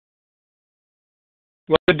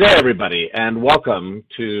Well, good day, everybody, and welcome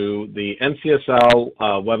to the NCSL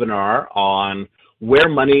webinar on Where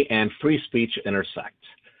Money and Free Speech Intersect.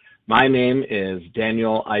 My name is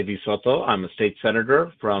Danielle Ivey-Soto. I'm a state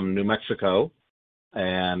senator from New Mexico,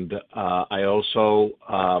 and I also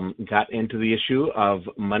got into the issue of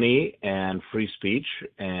money and free speech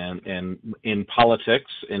and in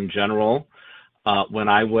politics in general when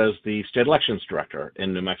I was the state elections director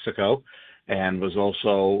in New Mexico, and was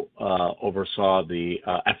also oversaw the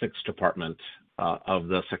ethics department of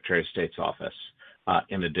the Secretary of State's office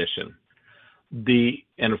in addition.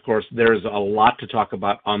 And of course, there's a lot to talk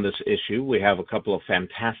about on this issue. We have a couple of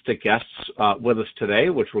fantastic guests with us today,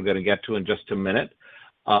 which we're going to get to in just a minute.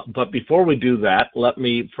 But before we do that, let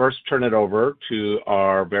me first turn it over to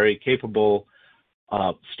our very capable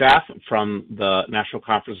staff from the National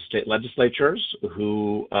Conference of State Legislatures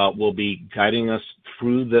who will be guiding us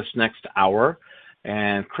through this next hour.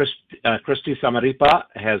 And Christy Samaripa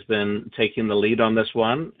has been taking the lead on this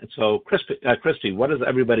one. So Christy, what does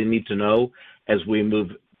everybody need to know as we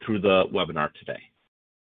move through the webinar today?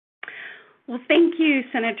 Well, thank you,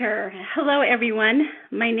 Senator. Hello, everyone.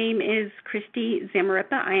 My name is Christy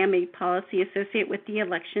Samaripa. I am a policy associate with the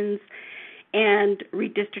Elections and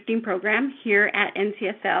Redistricting Program here at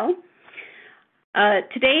NCSL.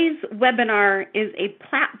 Today's webinar is a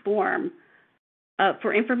platform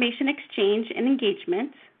for information exchange and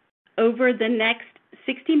engagement. Over the next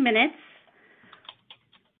 60 minutes,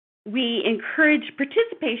 we encourage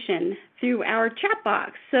participation through our chat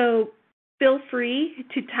box. So feel free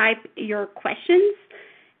to type your questions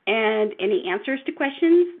and any answers to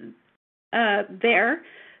questions there.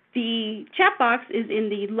 The chat box is in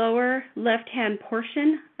the lower left-hand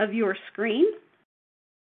portion of your screen.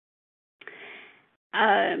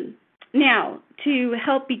 Now, to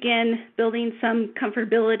help begin building some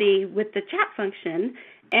comfortability with the chat function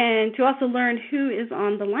and to also learn who is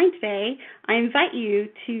on the line today, I invite you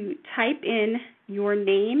to type in your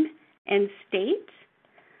name and state.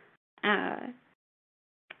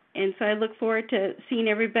 And so I look forward to seeing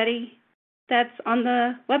everybody that's on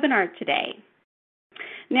the webinar today.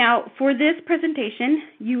 Now, for this presentation,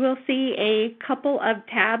 you will see a couple of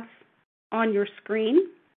tabs on your screen.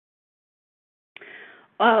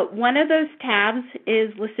 One of those tabs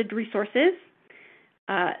is listed resources.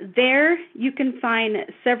 There you can find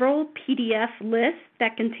several PDF lists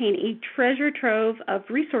that contain a treasure trove of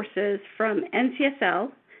resources from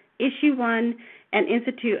NCSL, Issue 1, and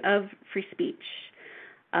Institute of Free Speech.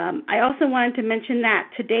 I also wanted to mention that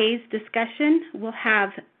today's discussion will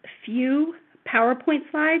have few PowerPoint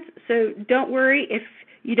slides, so don't worry if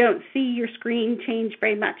you don't see your screen change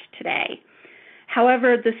very much today.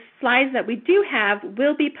 However, the slides that we do have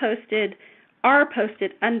are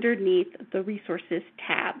posted underneath the Resources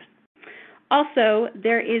tab. Also,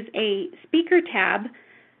 there is a Speaker tab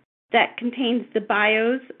that contains the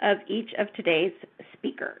bios of each of today's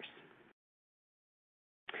speakers.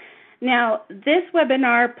 Now, this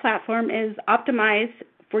webinar platform is optimized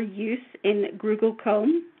for use in Google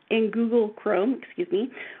Chrome,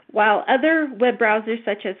 While other web browsers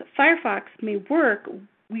such as Firefox may work,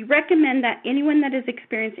 we recommend that anyone that has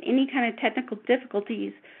experienced any kind of technical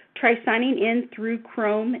difficulties try signing in through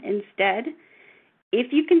Chrome instead.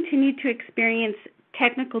 If you continue to experience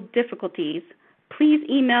technical difficulties, please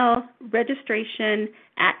email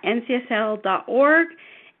registration@ncsl.org,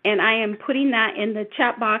 and I am putting that in the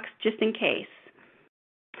chat box just in case.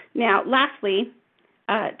 Now, lastly,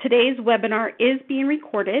 today's webinar is being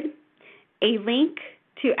recorded. A link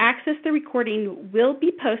to access the recording will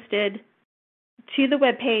be posted to the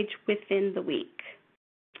webpage within the week.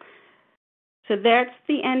 So that's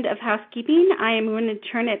the end of housekeeping. I am going to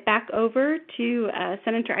turn it back over to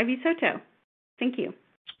Senator Ivey-Soto. Thank you.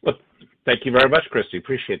 Well, thank you very much, Christy.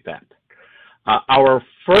 Appreciate that. Our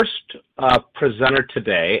first presenter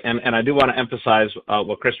today, and I do want to emphasize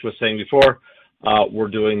what Christy was saying before, we're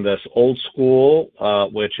doing this old school,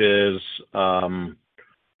 which is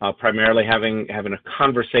primarily having a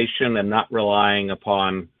conversation and not relying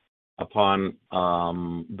upon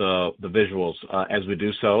the visuals as we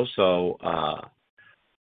do so. So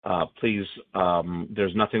please,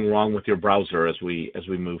 there's nothing wrong with your browser as we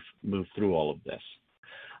move through all of this.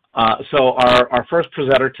 So our first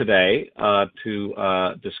presenter today to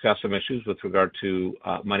discuss some issues with regard to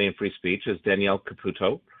money and free speech is Danielle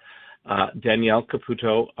Caputo. Danielle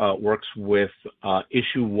Caputo works with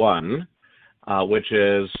Issue 1, which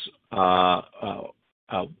is a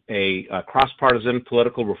cross-partisan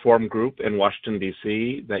political reform group in Washington,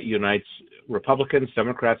 D.C. that unites Republicans,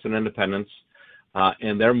 Democrats, and Independents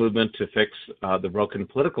in their movement to fix the broken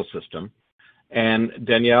political system. And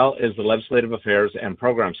Danielle is the Legislative Affairs and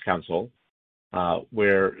Programs Counsel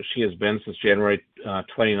where she has been since January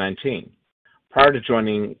 2019. Prior to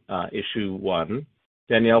joining Issue 1,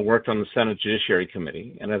 Danielle worked on the Senate Judiciary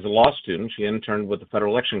Committee, and as a law student, she interned with the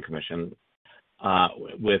Federal Election Commission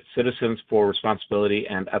with Citizens for Responsibility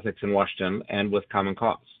and Ethics in Washington and with Common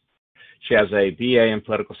Cause. She has a BA in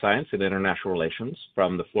Political Science and International Relations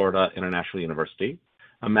from the Florida International University,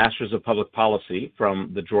 a Master's of Public Policy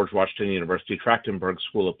from the George Washington University Trachtenberg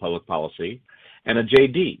School of Public Policy, and a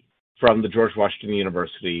JD from the George Washington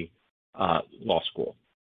University Law School.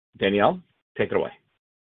 Danielle, take it away.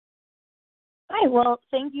 Hi, well,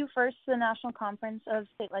 thank you first to the National Conference of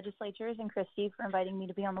State Legislatures and Christy for inviting me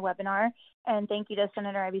to be on the webinar, and thank you to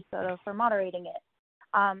Senator Ivey-Soto for moderating it.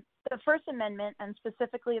 The First Amendment, and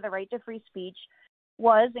specifically the right to free speech,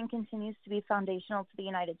 was and continues to be foundational to the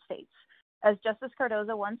United States. As Justice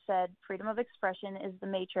Cardozo once said, freedom of expression is the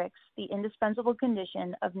matrix, the indispensable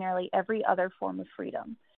condition of nearly every other form of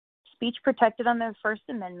freedom. Speech protected under the First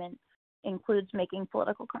Amendment includes making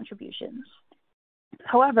political contributions.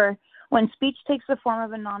 However, when speech takes the form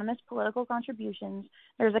of anonymous political contributions,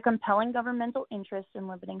 there's a compelling governmental interest in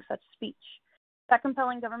limiting such speech. That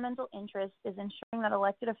compelling governmental interest is ensuring that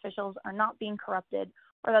elected officials are not being corrupted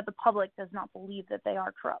or that the public does not believe that they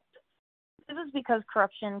are corrupt. This is because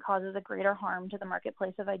corruption causes a greater harm to the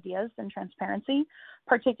marketplace of ideas than transparency,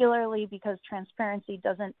 particularly because transparency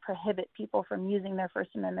doesn't prohibit people from using their First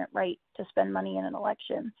Amendment right to spend money in an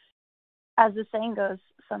election. As the saying goes,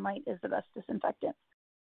 sunlight is the best disinfectant.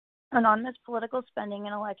 Anonymous political spending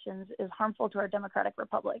in elections is harmful to our democratic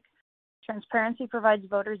republic. Transparency provides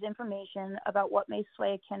voters information about what may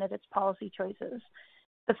sway a candidate's policy choices.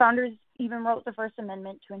 The founders even wrote the First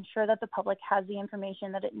Amendment to ensure that the public has the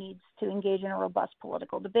information that it needs to engage in a robust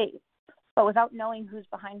political debate. But without knowing who's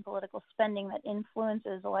behind political spending that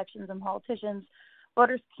influences elections and politicians,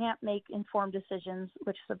 voters can't make informed decisions,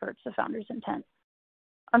 which subverts the founders' intent.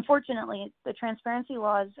 Unfortunately, the transparency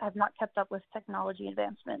laws have not kept up with technology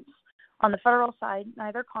advancements. On the federal side,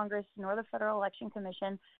 neither Congress nor the Federal Election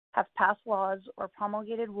Commission have passed laws or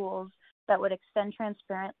promulgated rules that would extend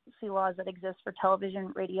transparency laws that exist for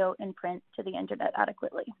television, radio, and print to the internet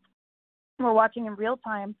adequately. We're watching in real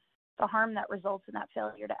time the harm that results in that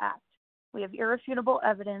failure to act. We have irrefutable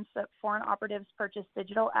evidence that foreign operatives purchased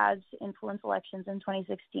digital ads to influence elections in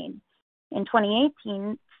 2016. In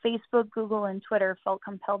 2018, Facebook, Google, and Twitter felt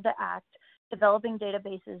compelled to act, developing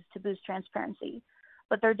databases to boost transparency.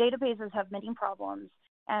 But their databases have many problems,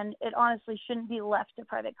 and it honestly shouldn't be left to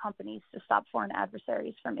private companies to stop foreign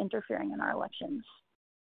adversaries from interfering in our elections.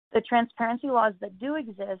 The transparency laws that do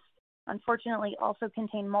exist, unfortunately, also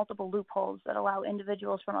contain multiple loopholes that allow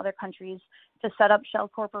individuals from other countries to set up shell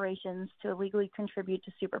corporations to illegally contribute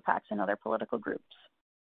to super PACs and other political groups.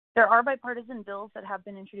 There are bipartisan bills that have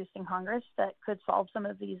been introduced in Congress that could solve some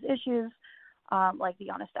of these issues, like the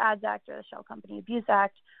Honest Ads Act or the Shell Company Abuse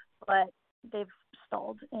Act, but they've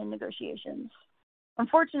stalled in negotiations.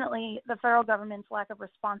 Unfortunately, the federal government's lack of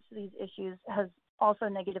response to these issues has also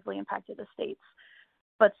negatively impacted the states,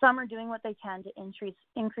 but some are doing what they can to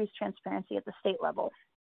increase transparency at the state level.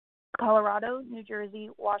 Colorado, New Jersey,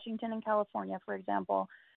 Washington, and California, for example,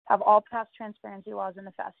 have all passed transparency laws in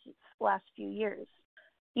the last few years.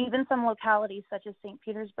 Even some localities such as St.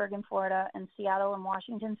 Petersburg in Florida and Seattle in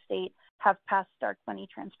Washington state have passed dark money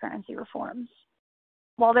transparency reforms.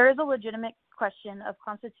 While there is a legitimate question of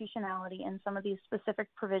constitutionality in some of these specific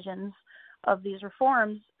provisions of these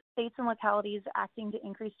reforms, states and localities acting to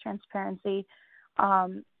increase transparency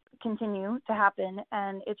continue to happen,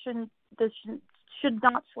 and this should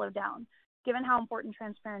not slow down. Given how important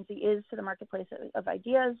transparency is to the marketplace of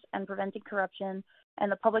ideas and preventing corruption,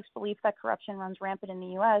 and the public's belief that corruption runs rampant in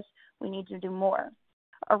the U.S., we need to do more.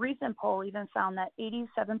 A recent poll even found that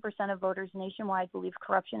 87% of voters nationwide believe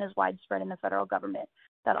corruption is widespread in the federal government.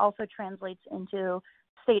 That also translates into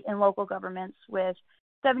state and local governments, with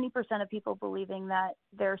 70% of people believing that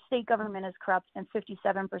their state government is corrupt and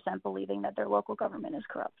 57% believing that their local government is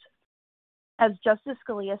corrupt. As Justice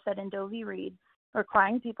Scalia said in Doe v. Reed,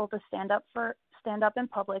 requiring people to stand up in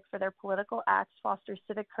public for their political acts fosters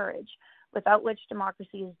civic courage, without which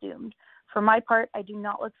democracy is doomed. For my part, I do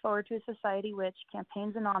not look forward to a society which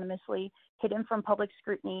campaigns anonymously, hidden from public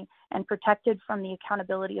scrutiny, and protected from the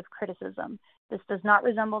accountability of criticism. This does not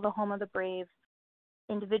resemble the home of the brave.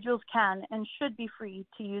 Individuals can and should be free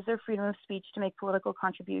to use their freedom of speech to make political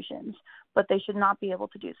contributions, but they should not be able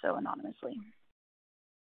to do so anonymously.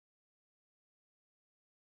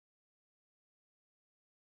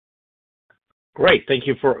 Great, thank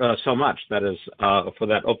you for so much. That is for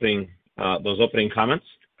that those opening comments.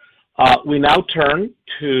 We now turn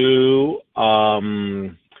to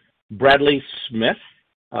Bradley Smith.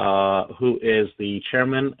 who is the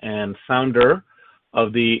chairman and founder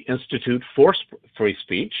of the Institute for Free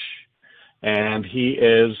Speech. And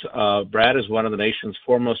Brad is one of the nation's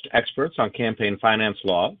foremost experts on campaign finance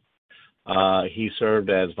law. He served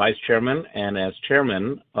as vice chairman and as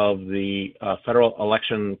chairman of the Federal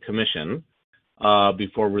Election Commission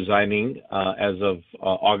before resigning as of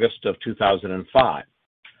August of 2005.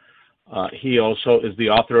 He also is the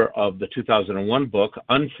author of the 2001 book,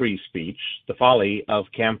 Unfree Speech, The Folly of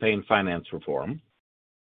Campaign Finance Reform.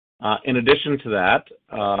 In addition to that,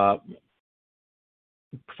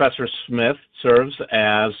 Professor Smith serves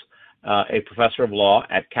as a professor of law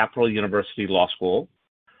at Capital University Law School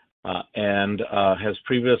and has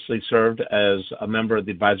previously served as a member of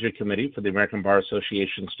the advisory committee for the American Bar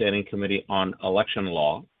Association Standing Committee on Election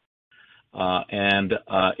Law. And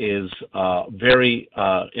is very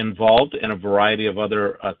involved in a variety of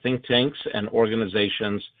other think tanks and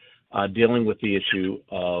organizations dealing with the issue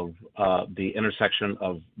of the intersection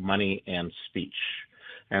of money and speech.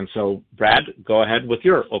 And so, Brad, go ahead with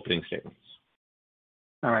your opening statements.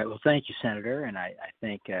 All right. Well, thank you, Senator. And I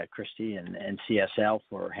thank Christy and CSL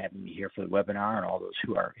for having me here for the webinar and all those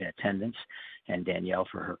who are in attendance, and Danielle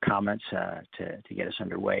for her comments to get us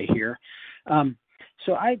underway here.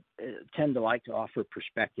 So I tend to like to offer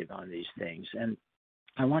perspective on these things, and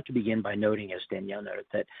I want to begin by noting, as Danielle noted,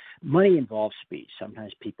 that money involves speech.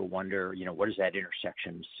 Sometimes people wonder, what is that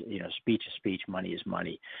intersection? Speech is speech, money is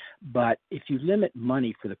money. But if you limit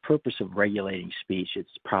money for the purpose of regulating speech, it's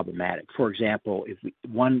problematic. For example,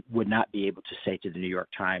 one would not be able to say to the New York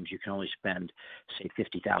Times, you can only spend, say,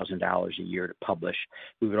 $50,000 a year to publish.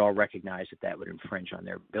 We would all recognize that would infringe on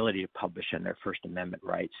their ability to publish and their First Amendment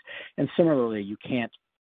rights. And similarly, you can't,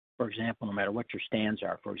 for example, no matter what your stands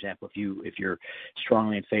are, for example, if you're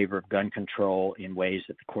strongly in favor of gun control in ways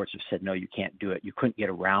that the courts have said, no, you can't do it, you couldn't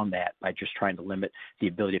get around that by just trying to limit the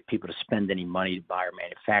ability of people to spend any money to buy or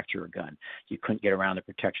manufacture a gun. You couldn't get around the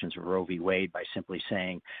protections of Roe v. Wade by simply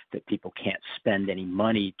saying that people can't spend any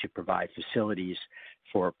money to provide facilities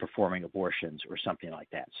for performing abortions or something like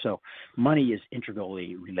that. So money is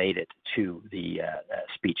integrally related to the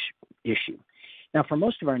speech issue. Now, for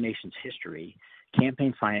most of our nation's history,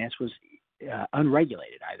 campaign finance was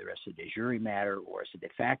unregulated, either as a de jure matter or as a de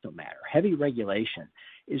facto matter. Heavy regulation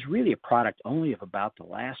is really a product only of about the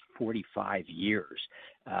last 45 years.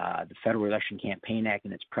 The Federal Election Campaign Act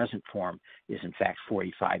in its present form is in fact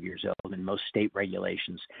 45 years old, and most state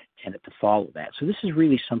regulations tended to follow that. So this is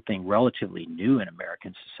really something relatively new in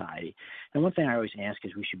American society. And one thing I always ask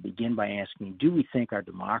is we should begin by asking, do we think our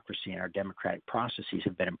democracy and our democratic processes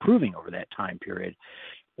have been improving over that time period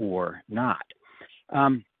or not?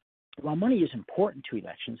 While money is important to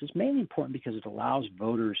elections, it's mainly important because it allows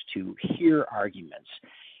voters to hear arguments.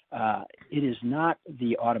 It is not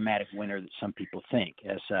the automatic winner that some people think.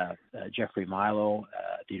 As Jeffrey Milo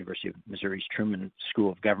at the University of Missouri's Truman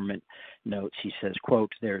School of Government notes, he says,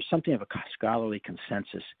 quote, "There's something of a scholarly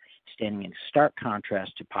consensus standing in stark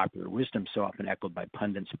contrast to popular wisdom so often echoed by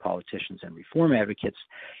pundits, politicians, and reform advocates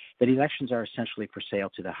that elections are essentially for sale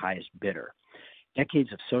to the highest bidder.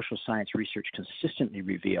 Decades of social science research consistently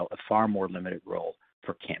reveal a far more limited role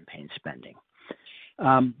for campaign spending."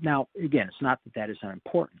 Now, again, it's not that is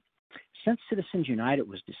unimportant. Since Citizens United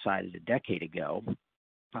was decided a decade ago,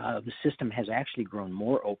 the system has actually grown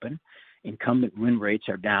more open. Incumbent win rates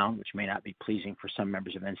are down, which may not be pleasing for some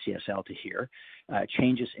members of NCSL to hear.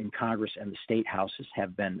 Changes in Congress and the state houses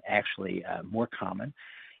have been actually more common.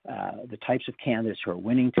 The types of candidates who are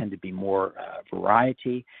winning tend to be more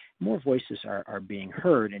variety. More voices are being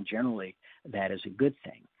heard, and generally that is a good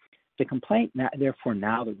thing. The complaint, therefore,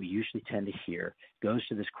 now that we usually tend to hear goes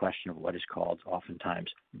to this question of what is called oftentimes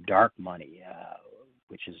dark money,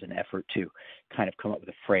 which is an effort to kind of come up with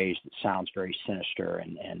a phrase that sounds very sinister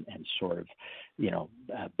and sort of,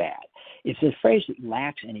 bad. It's a phrase that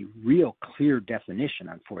lacks any real clear definition,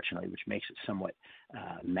 unfortunately, which makes it somewhat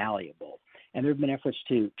malleable. And there have been efforts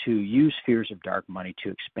to use fears of dark money to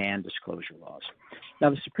expand disclosure laws. Now,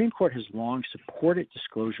 the Supreme Court has long supported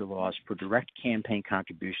disclosure laws for direct campaign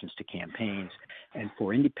contributions to campaigns and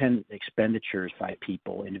for independent expenditures by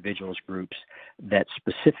people, individuals, groups that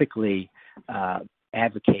specifically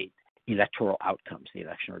advocate electoral outcomes, the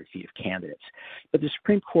election or defeat of candidates. But the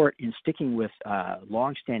Supreme Court, in sticking with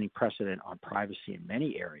longstanding precedent on privacy in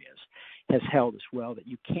many areas, has held as well that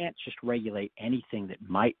you can't just regulate anything that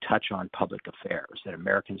might touch on public affairs, that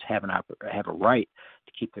Americans have a right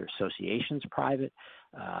to keep their associations private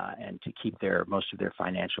and to keep most of their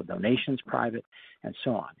financial donations private, and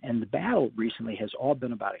so on. And the battle recently has all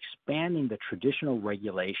been about expanding the traditional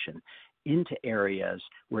regulation into areas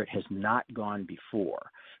where it has not gone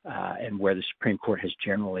before. and where the Supreme Court has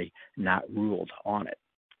generally not ruled on it.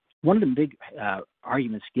 One of the big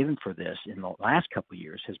arguments given for this in the last couple of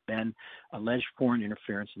years has been alleged foreign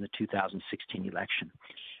interference in the 2016 election.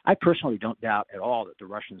 I personally don't doubt at all that the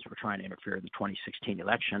Russians were trying to interfere in the 2016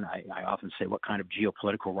 election. I often say, what kind of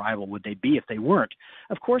geopolitical rival would they be if they weren't?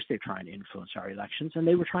 Of course they're trying to influence our elections, and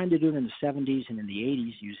they were trying to do it in the 70s and in the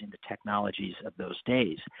 80s using the technologies of those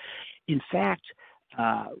days. In fact,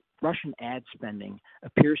 Russian ad spending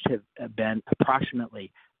appears to have been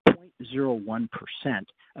approximately 0.01%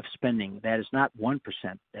 of spending. That is not 1%.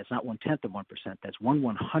 That's not 1/10 of 1%. That's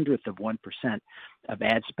 1/100th of 1% of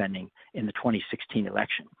ad spending in the 2016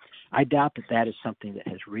 election. I doubt that that is something that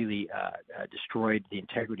has really destroyed the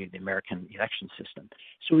integrity of the American election system.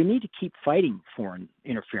 So we need to keep fighting foreign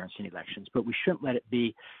interference in elections, but we shouldn't let it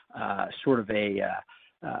be sort of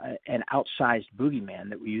an outsized boogeyman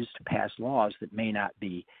that we use to pass laws that may not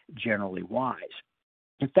be generally wise.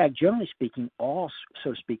 In fact, generally speaking, all,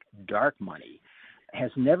 so to speak, dark money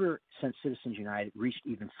has never, since Citizens United, reached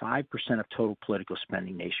even 5% of total political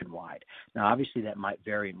spending nationwide. Now, obviously, that might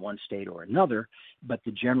vary in one state or another, but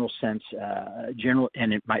the general sense,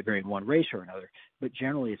 and it might vary in one race or another, but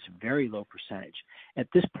generally it's a very low percentage.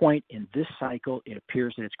 At this point in this cycle, it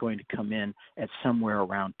appears that it's going to come in at somewhere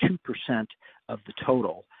around 2% of the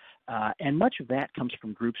total. And much of that comes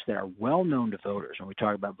from groups that are well known to voters. When we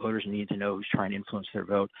talk about voters needing to know who's trying to influence their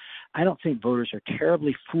vote, I don't think voters are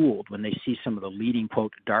terribly fooled when they see some of the leading,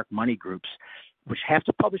 quote, dark money groups, which have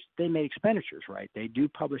to publish that they made expenditures, right? They do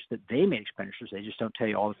publish that they made expenditures. They just don't tell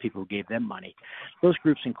you all the people who gave them money. Those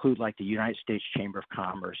groups include like the United States Chamber of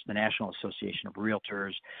Commerce, the National Association of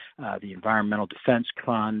Realtors, the Environmental Defense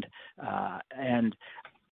Fund, and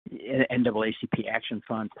NAACP Action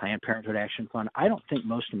Fund, Planned Parenthood Action Fund. I don't think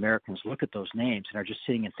most Americans look at those names and are just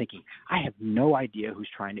sitting and thinking, I have no idea who's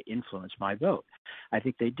trying to influence my vote. I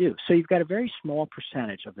think they do. So you've got a very small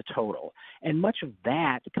percentage of the total, and much of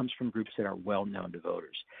that comes from groups that are well known to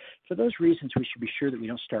voters. For those reasons, we should be sure that we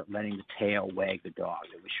don't start letting the tail wag the dog,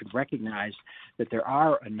 that we should recognize that there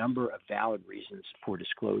are a number of valid reasons for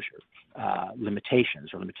disclosure, limitations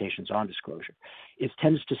on disclosure. It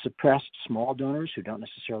tends to suppress small donors who don't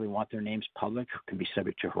necessarily want their names public, who can be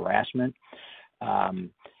subject to harassment.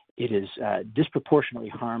 It disproportionately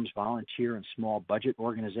harms volunteer and small budget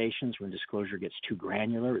organizations when disclosure gets too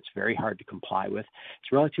granular. It's very hard to comply with.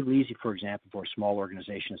 It's relatively easy, for example, for a small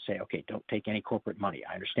organization to say, okay, don't take any corporate money.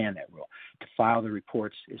 I understand that rule. To file the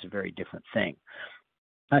reports is a very different thing.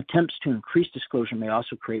 Attempts to increase disclosure may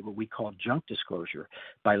also create what we call junk disclosure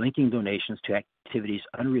by linking donations to activities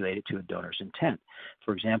unrelated to a donor's intent.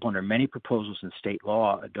 For example, under many proposals in state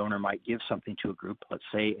law, a donor might give something to a group, let's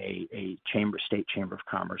say a state chamber of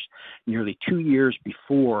commerce, nearly 2 years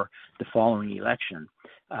before the following election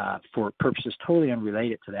for purposes totally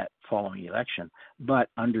unrelated to that following election. But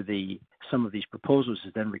under some of these proposals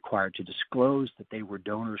is then required to disclose that they were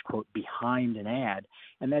donors, quote, behind an ad,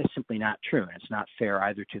 and that is simply not true. And it's not fair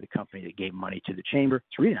either to the company that gave money to the chamber.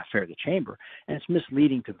 It's really not fair to the chamber, and it's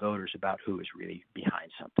misleading to voters about who is really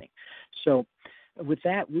behind something. So with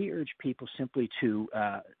that, we urge people simply to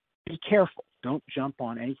be careful. Don't jump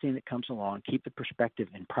on anything that comes along. Keep the perspective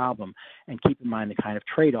and problem, and keep in mind the kind of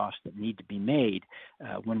trade-offs that need to be made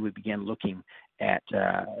when we begin looking at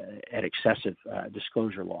excessive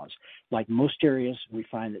disclosure laws. Like most areas, we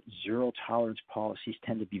find that zero-tolerance policies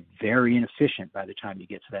tend to be very inefficient by the time you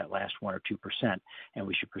get to that last 1 or 2%, and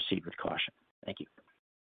we should proceed with caution. Thank you.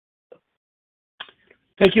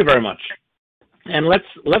 Thank you very much. And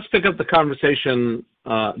let's pick up the conversation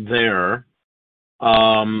there,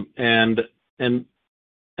 and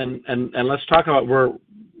let's talk about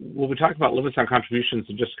we'll be talking about limits on contributions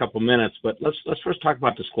in just a couple minutes, but let's first talk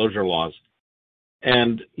about disclosure laws.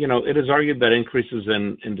 And it is argued that increases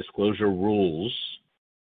in disclosure rules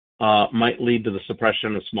might lead to the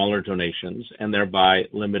suppression of smaller donations and thereby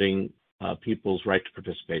limiting people's right to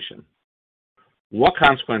participation. What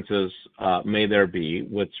consequences may there be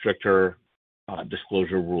with stricter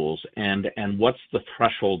disclosure rules, and what's the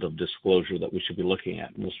threshold of disclosure that we should be looking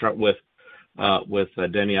at? And we'll start with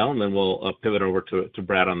Danielle, and then we'll pivot over to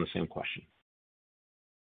Brad on the same question.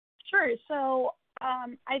 Sure. So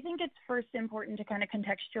I think it's first important to kind of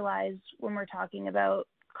contextualize when we're talking about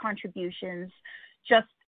contributions, just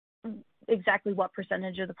exactly what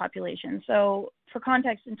percentage of the population. So for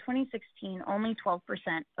context, in 2016, only 12%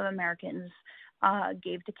 of Americans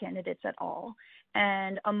gave to candidates at all.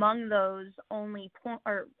 And among those,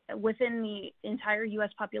 within the entire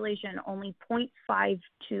U.S. population, only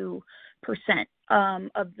 0.52%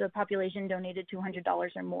 of the population donated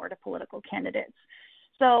 $200 or more to political candidates.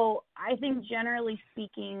 So I think generally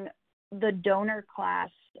speaking, the donor class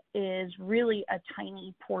is really a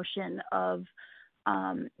tiny portion of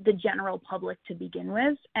the general public to begin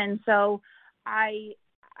with. And so I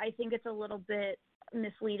think it's a little bit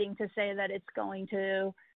misleading to say that it's going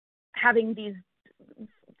to having these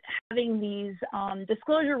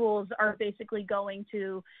disclosure rules are basically going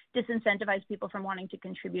to disincentivize people from wanting to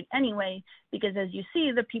contribute anyway, because as you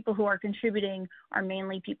see, the people who are contributing are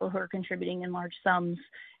mainly people who are contributing in large sums,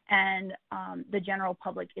 and the general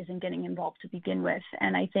public isn't getting involved to begin with.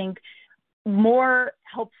 And I think more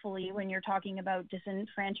helpfully, when you're talking about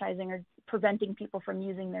disenfranchising or preventing people from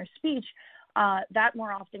using their speech, that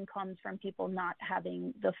more often comes from people not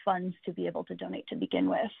having the funds to be able to donate to begin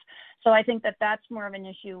with. So I think that that's more of an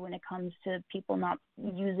issue when it comes to people not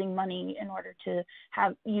using money in order to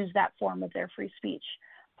use that form of their free speech.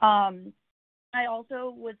 I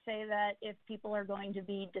also would say that if people are going to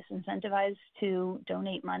be disincentivized to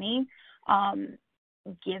donate money,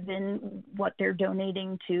 given what they're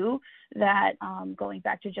donating to, that going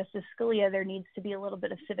back to Justice Scalia, there needs to be a little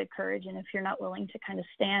bit of civic courage. And if you're not willing to kind of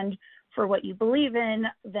stand for what you believe in,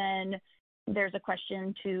 then there's a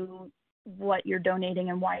question to what you're donating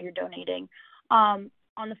and why you're donating. On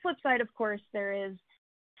the flip side, of course, there is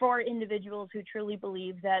for individuals who truly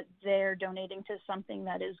believe that they're donating to something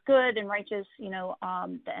that is good and righteous, the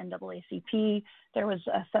NAACP, there was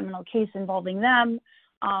a seminal case involving them.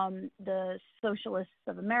 The Socialists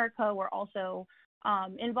of America were also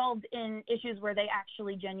involved in issues where they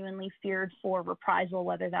actually genuinely feared for reprisal,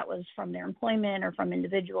 whether that was from their employment or from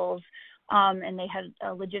individuals, and they had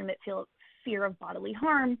a legitimate fear of bodily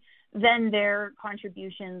harm. Then their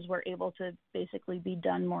contributions were able to basically be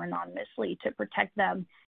done more anonymously to protect them.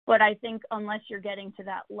 But I think unless you're getting to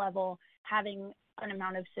that level, having an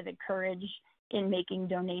amount of civic courage in making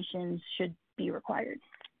donations should be required.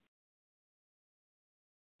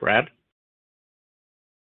 Brad?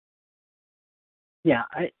 Yeah,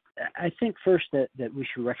 I think first that we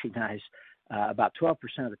should recognize about 12%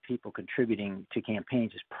 of the people contributing to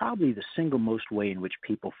campaigns is probably the single most way in which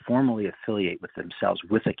people formally affiliate with themselves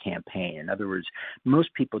with a campaign. In other words,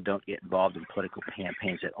 most people don't get involved in political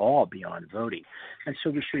campaigns at all beyond voting. And so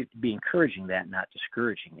we should be encouraging that, not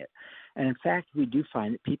discouraging it. And in fact, we do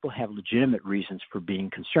find that people have legitimate reasons for being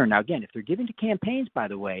concerned. Now, again, if they're giving to campaigns, by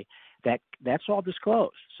the way, that's all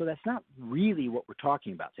disclosed. So that's not really what we're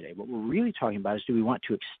talking about today. What we're really talking about is, do we want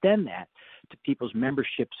to extend that to people's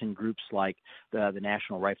memberships in groups like the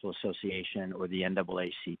National Rifle Association or the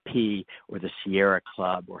NAACP or the Sierra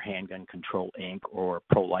Club or Handgun Control Inc. or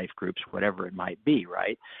pro-life groups, whatever it might be,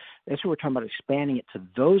 right? That's what we're talking about, expanding it to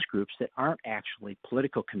those groups that aren't actually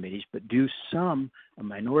political committees but do a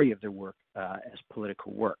minority of their work as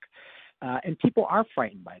political work. And people are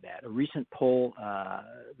frightened by that. A recent poll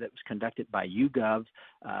that was conducted by YouGov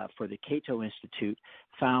for the Cato Institute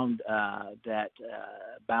found that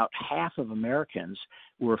about half of Americans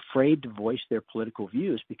were afraid to voice their political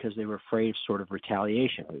views because they were afraid of sort of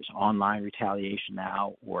retaliation. There's online retaliation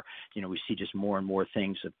now, or, we see just more and more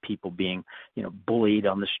things of people being, bullied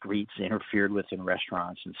on the streets, interfered with in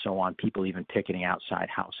restaurants, and so on, people even picketing outside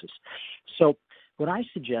houses. So what I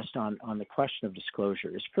suggest on the question of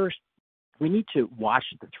disclosure is, first, we need to watch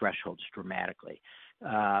the thresholds dramatically.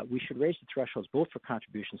 We should raise the thresholds both for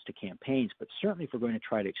contributions to campaigns, but certainly if we're going to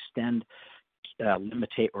try to extend,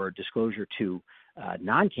 limitate, or disclosure to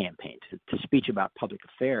non-campaign, to speech about public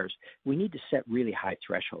affairs, we need to set really high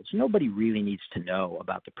thresholds. Nobody really needs to know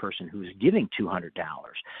about the person who's giving $200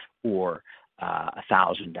 or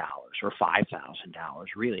 $1,000 or $5,000.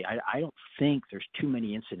 Really, I don't think there's too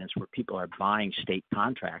many incidents where people are buying state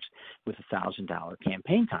contracts with $1,000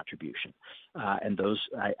 campaign contribution. And those,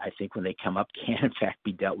 I think, when they come up, can in fact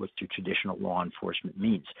be dealt with through traditional law enforcement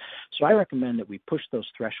means. So I recommend that we push those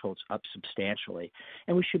thresholds up substantially.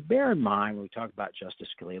 And we should bear in mind when we talk about Justice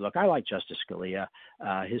Scalia. Look, I like Justice Scalia.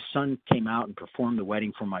 His son came out and performed the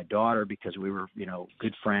wedding for my daughter because we were,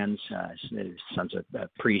 good friends. His son's a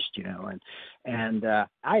priest, and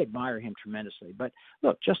I admire him tremendously. But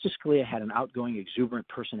look, Justice Scalia had an outgoing, exuberant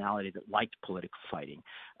personality that liked political fighting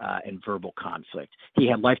and verbal conflict. He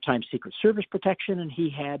had lifetime Secret Service protection, and he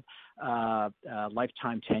had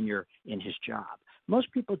lifetime tenure in his job.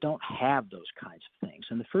 Most people don't have those kinds of things.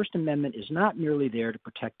 And the First Amendment is not merely there to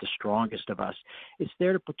protect the strongest of us. It's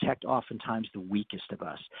there to protect oftentimes the weakest of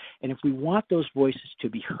us. And if we want those voices to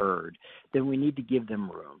be heard, then we need to give them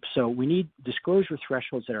room. So we need disclosure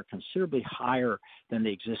thresholds that are considerably higher than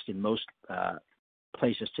they exist in most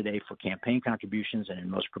places today for campaign contributions and in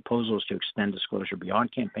most proposals to extend disclosure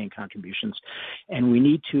beyond campaign contributions. And we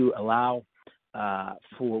need to allow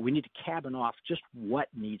we need to cabin off just what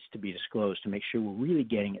needs to be disclosed to make sure we're really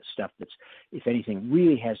getting at stuff that's, if anything,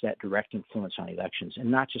 really has that direct influence on elections and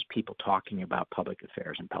not just people talking about public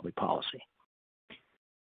affairs and public policy.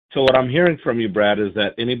 So what I'm hearing from you, Brad, is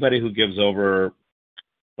that anybody who gives over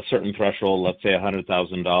a certain threshold, let's say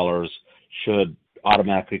 $100,000, should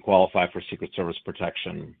automatically qualify for Secret Service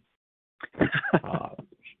protection.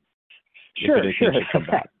 Sure. Come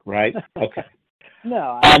back, right? Okay.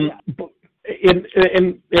 No. In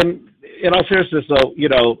all seriousness, though,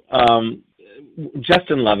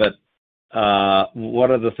 Justin Levitt,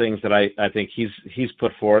 one of the things that I think he's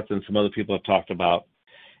put forth and some other people have talked about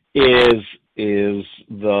is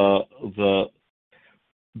the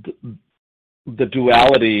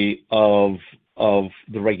duality of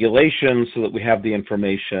the regulation, so that we have the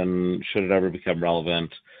information should it ever become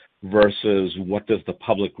relevant, versus what does the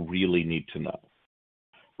public really need to know,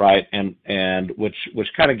 right? And which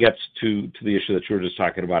kind of gets to the issue that you were just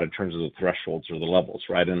talking about in terms of the thresholds or the levels,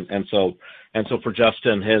 right? And so for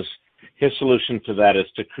Justin, his solution to that is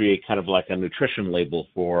to create kind of like a nutrition label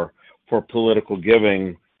for political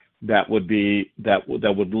giving that would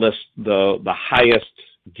list the highest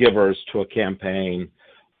givers to a campaign,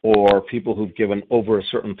 or people who've given over a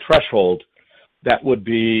certain threshold that would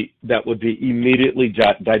be immediately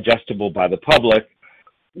digestible by the public,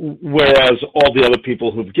 whereas all the other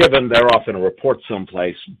people who've given, they're off in a report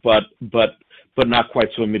someplace, but not quite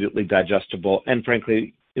so immediately digestible. And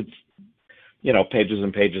frankly, it's pages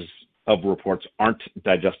and pages of reports aren't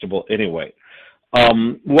digestible anyway.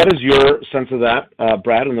 What is your sense of that,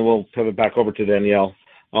 Brad? And then we'll pivot back over to Danielle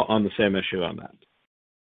on the same issue on that.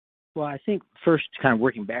 Well, I think first, kind of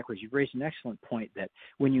working backwards, you've raised an excellent point that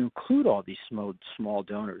when you include all these small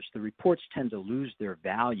donors, the reports tend to lose their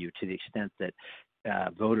value to the extent that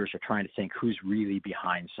voters are trying to think who's really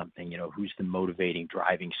behind something, who's the motivating,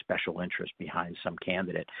 driving special interest behind some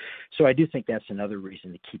candidate. So I do think that's another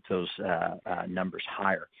reason to keep those numbers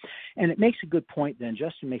higher. And it makes a good point then,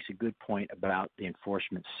 Justin makes a good point about the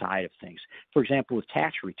enforcement side of things. For example, with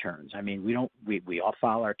tax returns, I mean, we all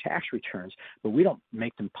file our tax returns, but we don't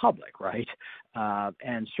make them public, right?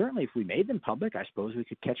 And certainly if we made them public, I suppose we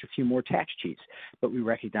could catch a few more tax cheats, but we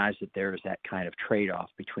recognize that there is that kind of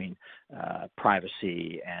trade-off between privacy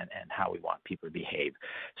and how we want people to behave.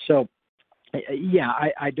 So,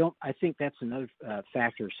 I think that's another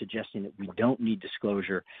factor suggesting that we don't need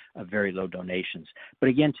disclosure of very low donations. But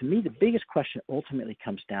again, to me, the biggest question ultimately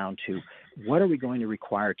comes down to what are we going to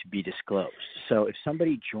require to be disclosed? So if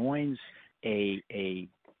somebody joins a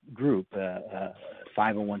group,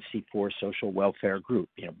 501c4 social welfare group,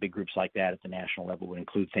 big groups like that at the national level would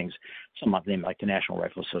include things, some of them like the National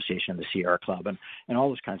Rifle Association, the Sierra Club, and all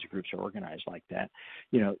those kinds of groups are organized like that,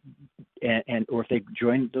 and or if they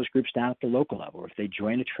join those groups down at the local level, or if they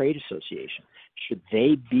join a trade association, should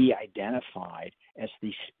they be identified as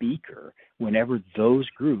the speaker whenever those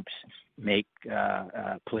groups make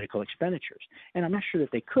political expenditures? And I'm not sure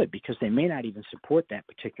that they could, because they may not even support that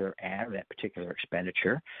particular ad or that particular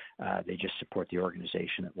expenditure. They just support the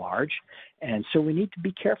organization at large. And so we need to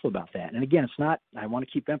be careful about that. And again, it's not, I want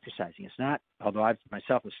to keep emphasizing, it's not, although I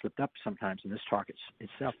myself have slipped up sometimes in this talk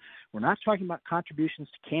itself, we're not talking about contributions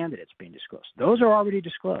to candidates being disclosed. Those are already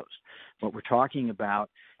disclosed. What we're talking about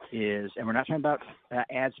is, and we're not talking about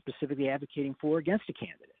ads specifically advocating for or against a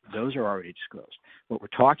candidate. Those are already disclosed. What we're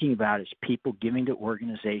talking about is people giving to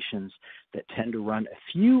organizations that tend to run a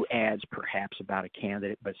few ads perhaps about a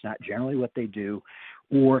candidate, but it's not generally what they do,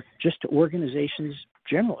 or just to organizations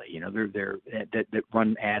generally, that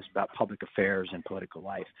run ads about public affairs and political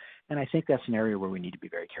life. And I think that's an area where we need to be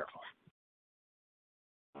very careful.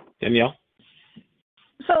 Danielle?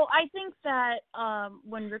 So I think that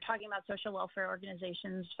when we're talking about social welfare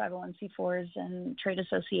organizations, 501c4s, and trade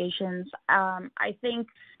associations, I think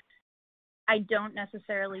I don't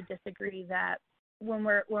necessarily disagree that when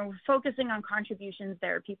we're focusing on contributions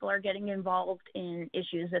there, people are getting involved in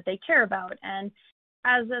issues that they care about. And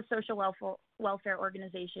as a social welfare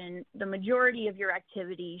organization, the majority of your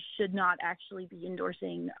activity should not actually be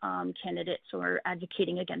endorsing candidates or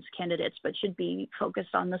advocating against candidates, but should be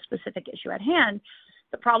focused on the specific issue at hand.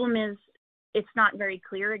 The problem is it's not very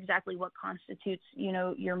clear exactly what constitutes,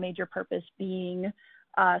 your major purpose being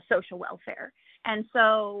social welfare. And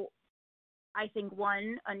so I think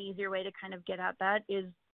an easier way to kind of get at that is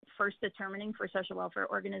first determining for social welfare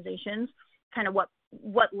organizations kind of what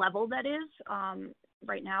level that is.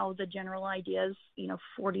 Right now, the general idea is,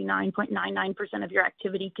 49.99% of your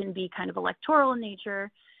activity can be kind of electoral in nature,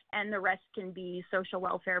 and the rest can be social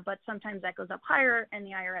welfare. But sometimes that goes up higher, and the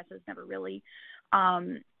IRS has never really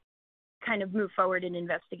kind of moved forward in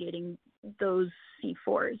investigating those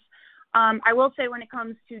C4s. I will say when it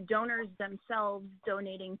comes to donors themselves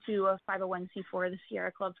donating to a 501c4, the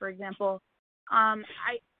Sierra Club, for example,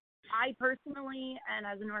 I personally, and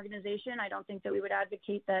as an organization, I don't think that we would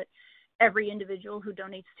advocate that every individual who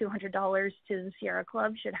donates $200 to the Sierra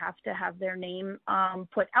Club should have to have their name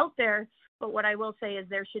put out there. But what I will say is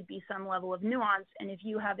there should be some level of nuance. And if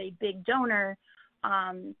you have a big donor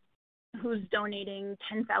who's donating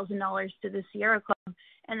 $10,000 to the Sierra Club,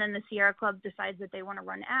 and then the Sierra Club decides that they want to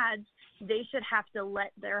run ads, they should have to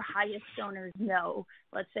let their highest donors know,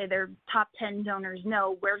 let's say their top 10 donors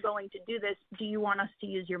know, we're going to do this. Do you want us to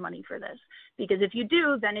use your money for this? Because if you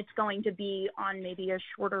do, then it's going to be on maybe a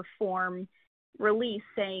shorter form release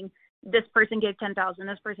saying this person gave 10,000,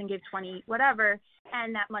 this person gave 20, whatever,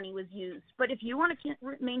 and that money was used. But if you want to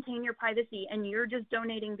maintain your privacy and you're just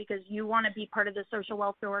donating because you want to be part of the social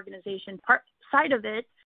welfare organization side of it,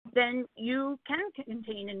 then you can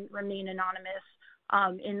contain and remain anonymous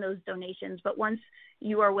in those donations. But once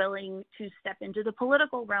you are willing to step into the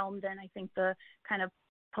political realm, then I think the kind of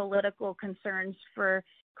political concerns for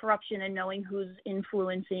corruption and knowing who's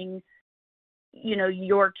influencing, you know,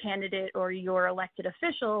 your candidate or your elected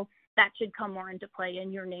official, that should come more into play,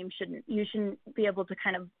 and your name you shouldn't be able to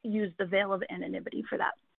kind of use the veil of anonymity for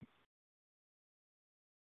that.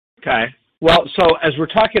 Okay. Well, so as we're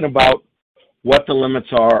talking about what the limits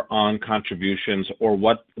are on contributions or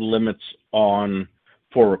what limits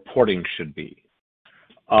for reporting should be,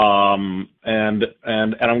 and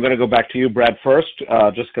I'm going to go back to you, Brad, first,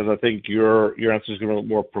 just because I think your answer is going to be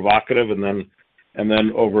more provocative, and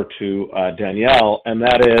then over to Danielle, and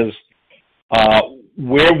that is,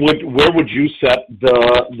 where would you set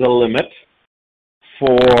the limit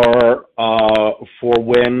for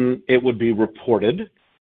when it would be reported,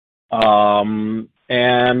 and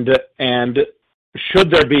should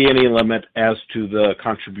there be any limit as to the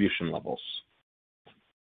contribution levels?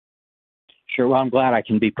 Sure. Well, I'm glad I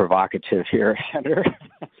can be provocative here, Senator.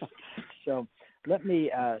 So let me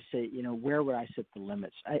say, you know, where would I set the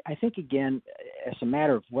limits? I think, again, as a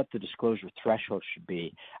matter of what the disclosure threshold should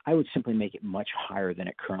be, I would simply make it much higher than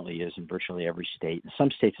it currently is in virtually every state. In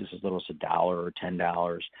some states, it's as little as $1 or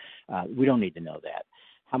 $10. We don't need to know that.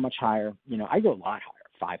 How much higher? You know, I go a lot higher.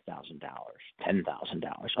 $5,000,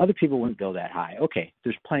 $10,000. Other people wouldn't go that high. Okay,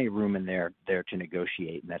 there's plenty of room in there to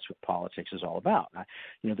negotiate, and that's what politics is all about.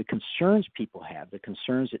 You know, the concerns people have, the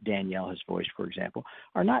concerns that Danielle has voiced, for example,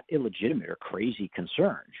 are not illegitimate or crazy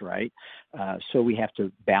concerns, right? So we have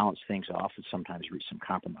to balance things off and sometimes reach some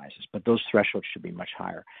compromises, but those thresholds should be much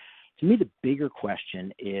higher. To me, the bigger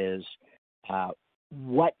question is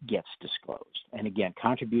what gets disclosed. And again,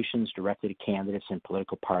 contributions directly to candidates and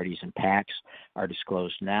political parties and PACs are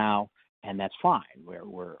disclosed now, and that's fine.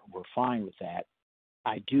 We're fine with that.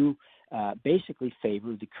 I do basically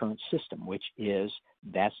favor the current system, which is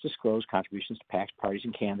that's disclosed contributions to PACs, parties,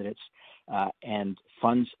 and candidates, and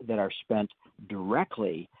funds that are spent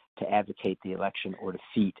directly to advocate the election or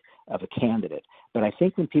defeat of a candidate. But I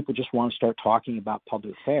think when people just want to start talking about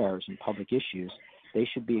public affairs and public issues, they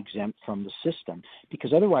should be exempt from the system,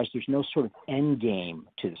 because otherwise there's no sort of end game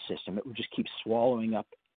to the system. It would just keep swallowing up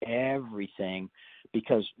everything,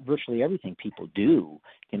 because virtually everything people do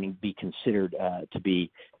can be considered to be,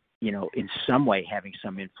 you know, in some way having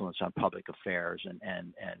some influence on public affairs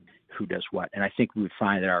and who does what. And I think we would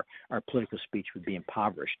find that our political speech would be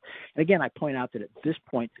impoverished. And again, I point out that at this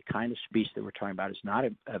point, the kind of speech that we're talking about is not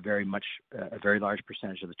a very large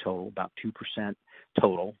percentage of the total, about 2%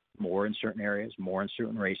 total, more in certain areas, more in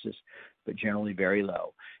certain races, but generally very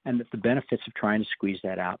low. And that the benefits of trying to squeeze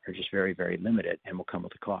that out are just very, very limited and will come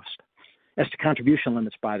with a cost. As to contribution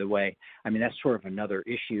limits, by the way, I mean, that's sort of another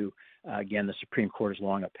issue. Again, the Supreme Court has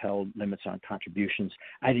long upheld limits on contributions.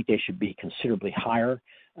 I think they should be considerably higher.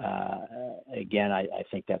 Again, I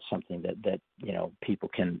think that's something that you know, people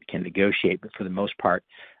can negotiate, but for the most part,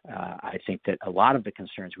 I think that a lot of the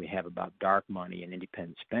concerns we have about dark money and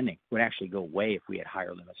independent spending would actually go away if we had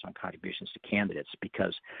higher limits on contributions to candidates,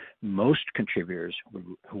 because most contributors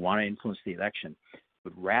who want to influence the election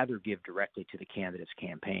would rather give directly to the candidate's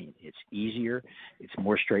campaign. It's easier, it's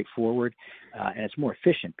more straightforward, and it's more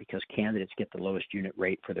efficient, because candidates get the lowest unit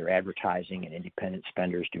rate for their advertising and independent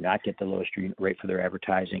spenders do not get the lowest unit rate for their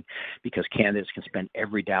advertising, because candidates can spend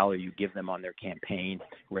every dollar you give them on their campaign,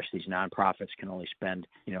 whereas these nonprofits can only spend,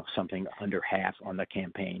 you know, something under half on the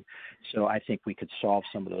campaign. So I think we could solve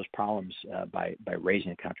some of those problems by raising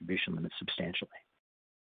the contribution limits substantially.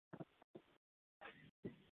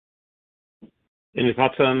 Any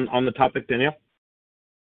thoughts on the topic, Danielle?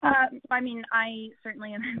 I mean, I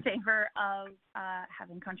certainly am in favor of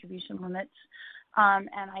having contribution limits, and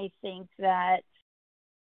I think that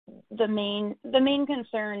the main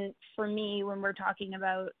concern for me when we're talking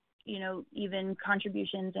about, even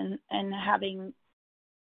contributions and having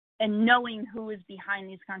and knowing who is behind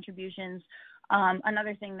these contributions.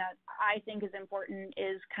 Another thing that I think is important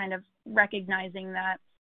is kind of recognizing that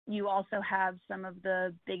you also have some of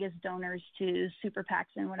the biggest donors to super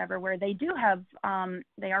PACs and whatever, where they do have,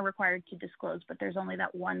 they are required to disclose, but there's only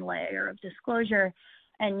that one layer of disclosure.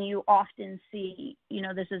 And you often see,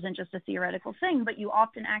 this isn't just a theoretical thing, but you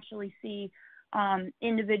often actually see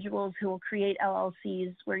individuals who will create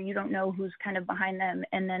LLCs where you don't know who's kind of behind them,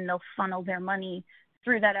 and then they'll funnel their money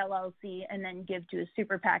through that LLC and then give to a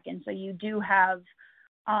super PAC. And so you do have,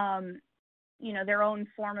 their own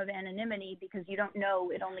form of anonymity because you don't know,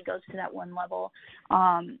 it only goes to that one level.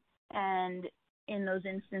 And in those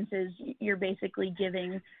instances, you're basically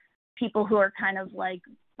giving people who are kind of like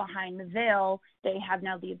behind the veil, they have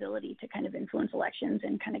now the ability to kind of influence elections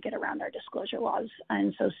and kind of get around our disclosure laws.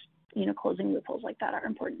 And so, closing loopholes like that are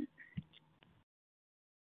important.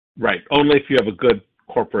 Right. Only if you have a good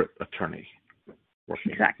corporate attorney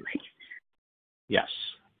working. Exactly. Yes.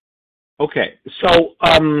 Okay. So,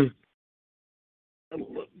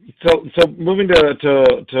 so moving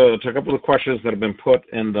to a couple of questions that have been put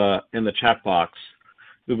in the chat box.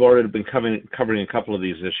 We've already been covering a couple of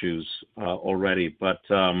these issues already, but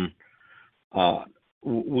one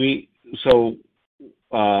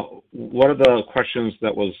of the questions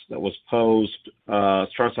that was posed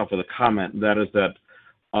starts off with a comment, that is that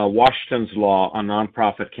Washington's law on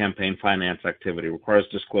nonprofit campaign finance activity requires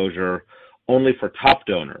disclosure only for top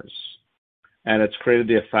donors, and it's created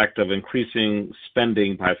the effect of increasing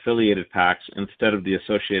spending by affiliated PACs instead of the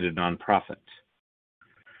associated nonprofit.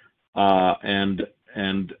 And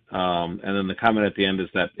then the comment at the end is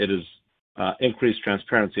that it is increased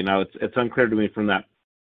transparency. Now it's unclear to me from that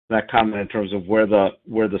comment in terms of where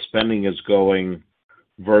the spending is going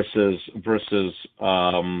versus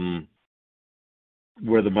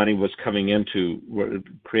where the money was coming into,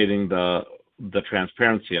 creating the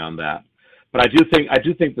transparency on that. But I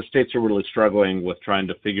do think the states are really struggling with trying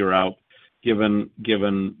to figure out, given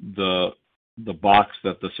the box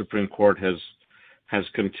that the Supreme Court has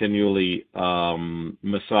continually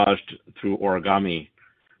massaged through origami,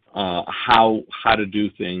 how to do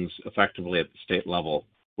things effectively at the state level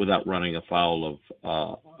without running afoul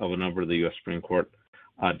of a number of the U.S. Supreme Court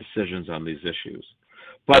decisions on these issues.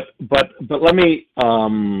 But let me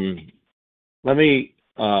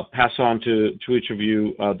pass on to each of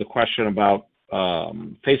you the question about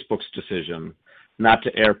Facebook's decision not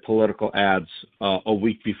to air political ads a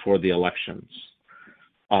week before the elections.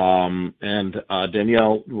 And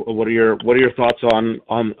Danielle, what are your thoughts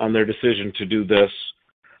on their decision to do this?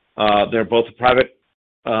 They're both a private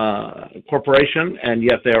corporation, and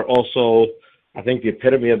yet they're also, I think, the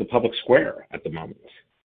epitome of the public square at the moment.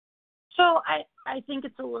 So I think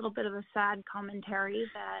it's a little bit of a sad commentary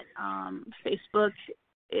that Facebook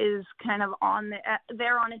is kind of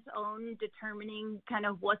they're on its own, determining kind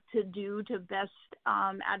of what to do to best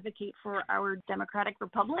advocate for our democratic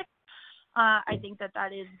republic. I think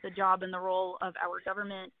that is the job and the role of our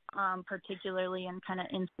government, particularly in kind of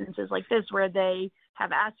instances like this where they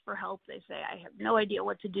have asked for help. They say, I have no idea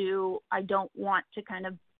what to do. I don't want to kind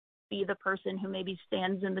of be the person who maybe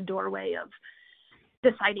stands in the doorway of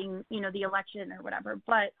deciding, the election or whatever.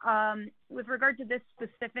 But with regard to this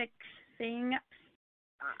specific thing,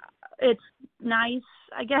 it's nice,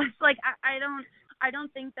 I guess. Like, I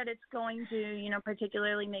don't think that it's going to,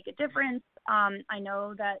 particularly make a difference. I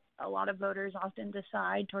know that a lot of voters often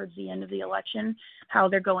decide towards the end of the election how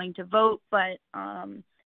they're going to vote, but,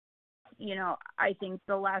 I think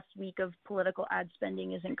the last week of political ad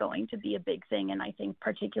spending isn't going to be a big thing. And I think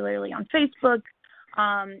particularly on Facebook,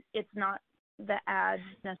 it's not the ads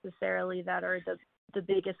necessarily that are the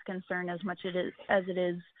biggest concern as much as it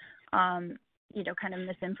is kind of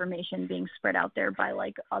misinformation being spread out there by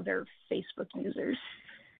like other Facebook users.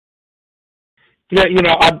 Yeah,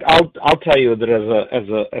 I'll tell you that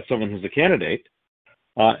as someone who's a candidate,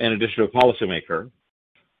 in addition to a policymaker,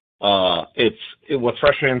 what's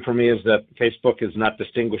frustrating for me is that Facebook is not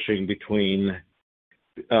distinguishing between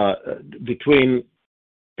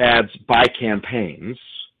ads by campaigns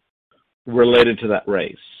related to that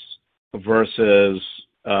race versus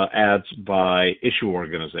ads by issue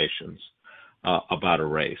organizations about a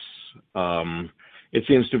race. It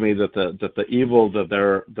seems to me that the evil that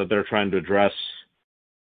they're trying to address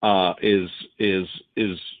is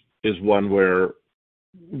one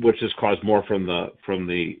which is caused more from the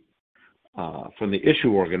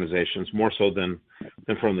issue organizations more so than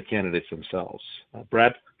from the candidates themselves.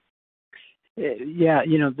 Brad? Yeah,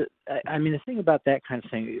 I mean, the thing about that kind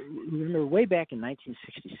of thing, remember way back in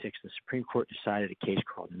 1966, the Supreme Court decided a case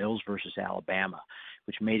called Mills versus Alabama,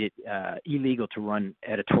 which made it illegal to run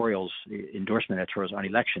endorsement editorials on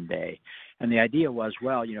Election Day. And the idea was,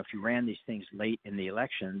 well, if you ran these things late in the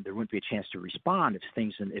election, there wouldn't be a chance to respond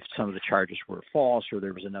if some of the charges were false or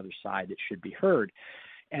there was another side that should be heard.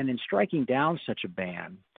 And in striking down such a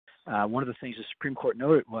ban, one of the things the Supreme Court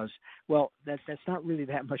noted was, well, that's not really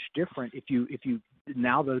that much different if you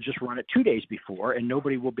now they'll just run it 2 days before and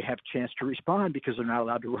nobody will have a chance to respond because they're not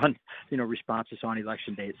allowed to run responses on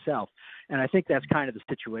Election Day itself. And I think that's kind of the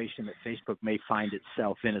situation that Facebook may find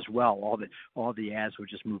itself in as well. All the ads would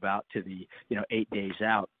just move out to the 8 days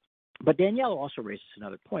out. But Danielle also raises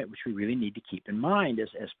another point, which we really need to keep in mind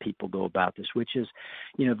as people go about this, which is,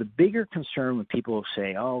 the bigger concern when people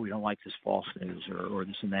say, oh, we don't like this false news or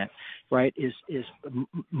this and that, right, is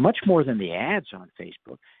much more than the ads on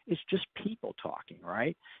Facebook. It's just people talking,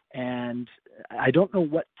 right? And I don't know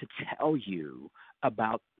what to tell you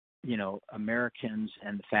about Americans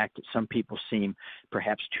and the fact that some people seem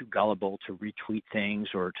perhaps too gullible to retweet things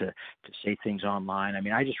or to say things online. I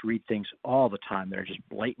mean, I just read things all the time that are just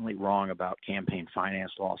blatantly wrong about campaign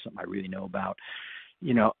finance law, something I really know about.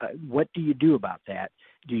 What do you do about that?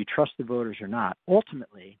 Do you trust the voters or not?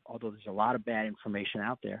 Ultimately, although there's a lot of bad information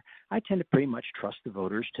out there, I tend to pretty much trust the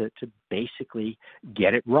voters to basically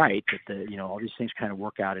get it right, that all these things kind of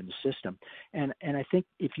work out in the system. And I think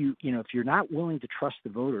if you're not willing to trust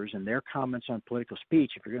the voters and their comments on political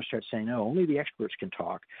speech, if you're going to start saying, no, only the experts can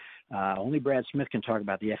talk, only Brad Smith can talk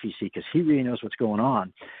about the FEC because he really knows what's going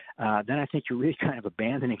on, then I think you're really kind of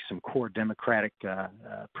abandoning some core democratic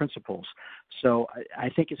principles. So I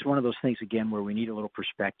think it's one of those things, again, where we need a little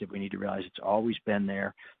perspective. We need to realize it's always been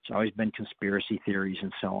there. It's always been conspiracy theories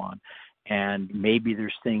and so on. And maybe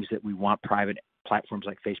there's things that we want private platforms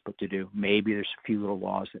like Facebook to do. Maybe there's a few little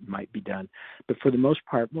laws that might be done. But for the most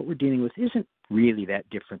part, what we're dealing with isn't really that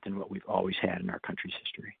different than what we've always had in our country's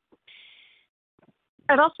history.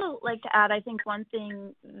 I'd also like to add, I think one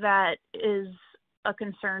thing that is a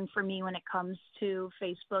concern for me when it comes to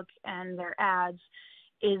Facebook and their ads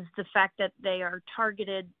is the fact that they are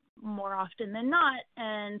targeted more often than not.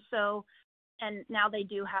 And now they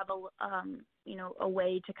do have a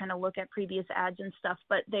way to kind of look at previous ads and stuff,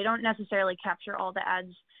 but they don't necessarily capture all the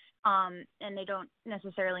ads, and they don't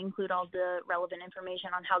necessarily include all the relevant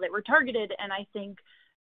information on how they were targeted. And I think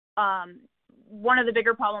one of the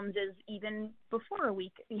bigger problems is even before a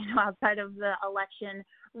week, outside of the election,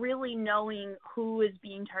 really knowing who is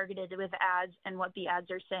being targeted with ads and what the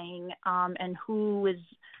ads are saying, and who is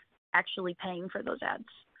actually paying for those ads.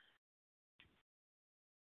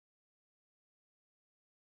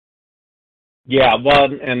 Yeah, well,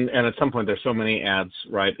 and at some point there's so many ads,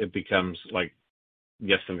 right? It becomes like,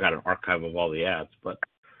 yes, they've got an archive of all the ads, but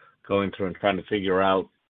going through and trying to figure out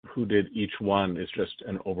who did each one is just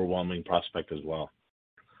an overwhelming prospect as well.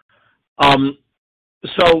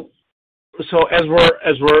 So as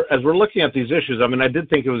we're looking at these issues, I mean, I did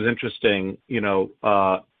think it was interesting,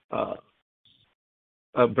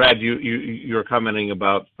 Brad, you were commenting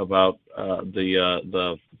about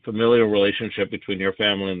the familial relationship between your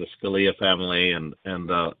family and the Scalia family and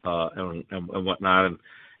whatnot,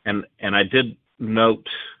 and I did note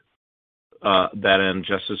that in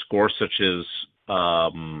Justice Gorsuch's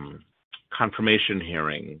confirmation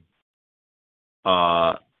hearing,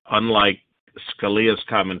 unlike Scalia's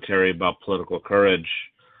commentary about political courage,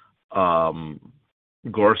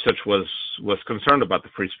 Gorsuch was concerned about the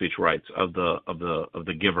free speech rights of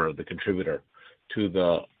the giver, the contributor to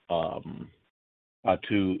the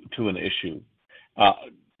to an issue.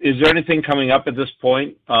 Is there anything coming up at this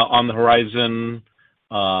point on the horizon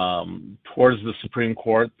towards the Supreme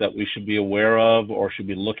Court that we should be aware of or should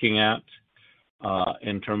be looking at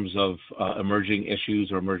in terms of emerging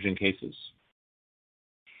issues or emerging cases?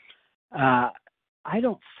 I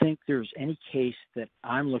don't think there's any case that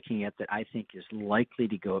I'm looking at that I think is likely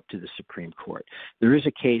to go up to the Supreme Court. There is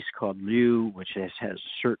a case called Liu, which has a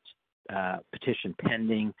cert petition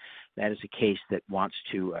pending. That is a case that wants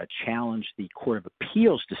to challenge the Court of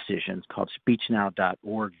Appeals decision called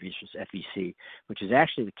SpeechNow.org versus FEC, which is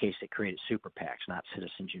actually the case that created super PACs, not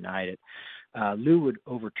Citizens United. Liu would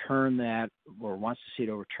overturn that or wants to see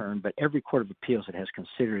it overturned, but every Court of Appeals that has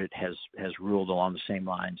considered it has ruled along the same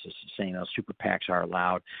lines as saying those super PACs are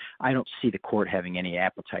allowed. I don't see the court having any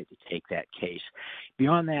appetite to take that case.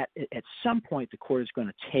 Beyond that, at some point the court is going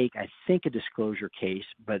to take, I think, a disclosure case,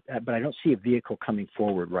 but I don't see a vehicle coming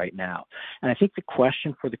forward right now out. And I think the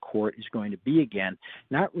question for the court is going to be, again,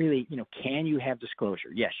 not really, can you have disclosure?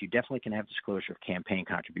 Yes, you definitely can have disclosure of campaign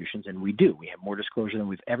contributions, and we do. We have more disclosure than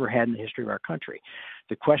we've ever had in the history of our country.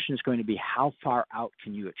 The question is going to be, how far out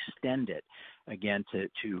can you extend it, again,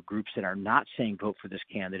 to groups that are not saying vote for this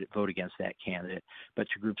candidate, vote against that candidate, but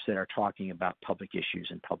to groups that are talking about public issues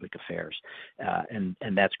and public affairs. And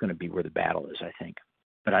that's going to be where the battle is, I think.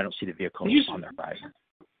 But I don't see the vehicle on the horizon.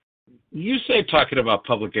 You say talking about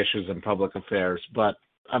public issues and public affairs, but,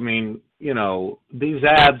 I mean, these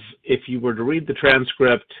ads, if you were to read the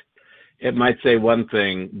transcript, it might say one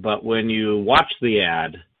thing, but when you watch the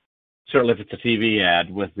ad, certainly if it's a TV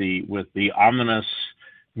ad with the ominous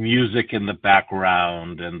music in the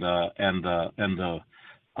background and the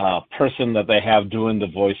person that they have doing the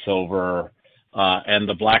voiceover and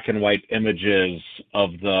the black and white images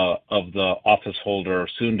of the office holder,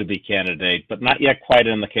 soon to be candidate, but not yet quite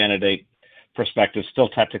in the candidate perspective, still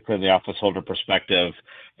technically the office holder perspective,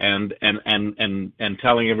 and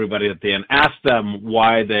telling everybody at the end, ask them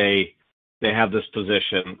why they have this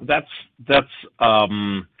position. That's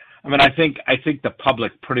I mean, I think the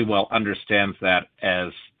public pretty well understands that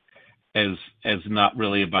as not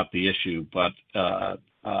really about the issue, but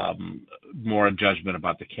more a judgment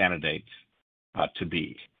about the candidate to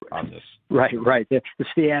be on this. Right. It's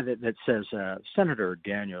the ad that says Senator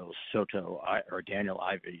Danielle Ivey-Soto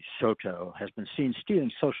has been seen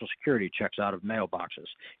stealing Social Security checks out of mailboxes.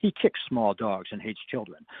 He kicks small dogs and hates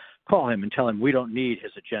children. Call him and tell him we don't need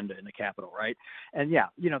his agenda in the Capitol, right? And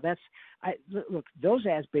look, those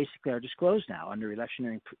ads basically are disclosed now under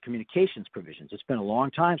electioneering communications provisions. It's been a long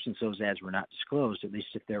time since those ads were not disclosed, at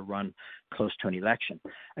least if they're run close to an election.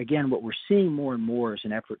 Again, what we're seeing more and more is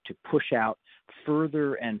an effort to push out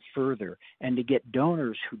further and further and to get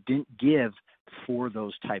donors who didn't give for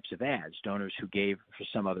those types of ads, donors who gave for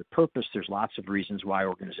some other purpose. There's lots of reasons why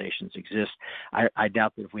organizations exist. I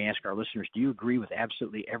doubt that if we ask our listeners, do you agree with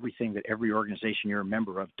absolutely everything that every organization you're a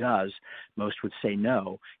member of does? Most would say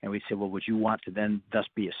no. And we'd say, well, would you want to then thus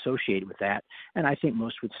be associated with that? And I think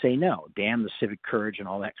most would say no. Damn the civic courage and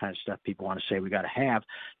all that kind of stuff people want to say we got to have.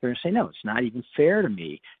 They're going to say, no, it's not even fair to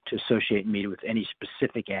me to associate me with any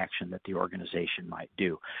specific action that the organization might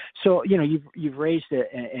do. So, you've raised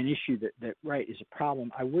an issue that right, is a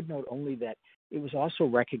problem. I would note only that it was also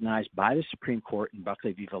recognized by the Supreme Court in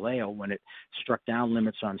Buckley v. Vallejo when it struck down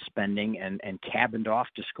limits on spending and cabined off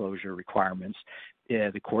disclosure requirements.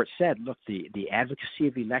 The court said, look, the advocacy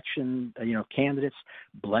of election, candidates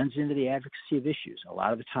blends into the advocacy of issues. A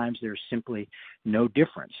lot of the times there's simply no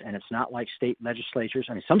difference, and it's not like state legislatures.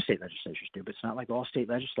 I mean, some state legislatures do, but it's not like all state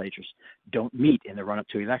legislatures don't meet in the run-up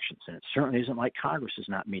to elections, and it certainly isn't like Congress is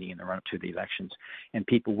not meeting in the run-up to the elections, and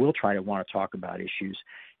people will try to want to talk about issues,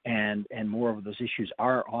 and more of those issues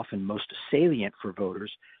are often most salient for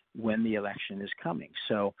voters when the election is coming.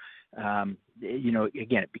 So,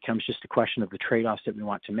 again, it becomes just a question of the trade-offs that we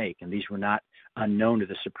want to make. And these were not unknown to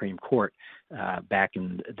the Supreme Court back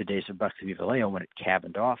in the days of Buckley v. Vallejo when it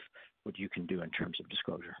cabined off what you can do in terms of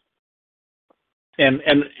disclosure. And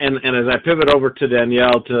as I pivot over to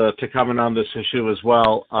Danielle to comment on this issue as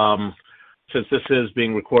well, since this is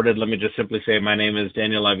being recorded, let me just simply say my name is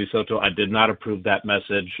Danielle Ivey-Soto. I did not approve that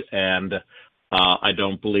message, and I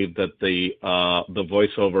don't believe that the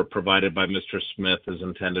voiceover provided by Mr. Smith is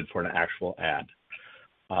intended for an actual ad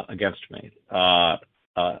against me.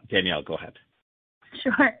 Danielle, go ahead.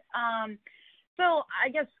 Sure. So I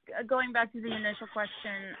guess going back to the initial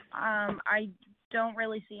question, I don't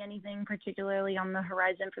really see anything particularly on the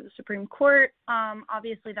horizon for the Supreme Court.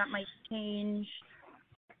 Obviously, that might change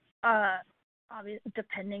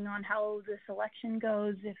depending on how this election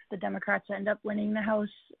goes. If the Democrats end up winning the House,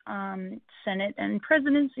 Senate, and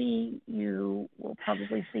presidency, you will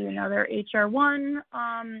probably see another H.R. 1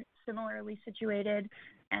 similarly situated,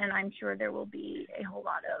 and I'm sure there will be a whole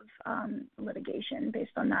lot of litigation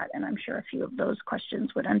based on that, and I'm sure a few of those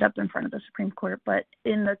questions would end up in front of the Supreme Court. But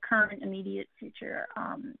in the current immediate future,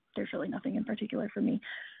 there's really nothing in particular for me.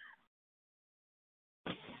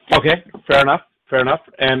 Okay, fair enough.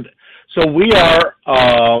 And so we are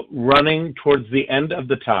running towards the end of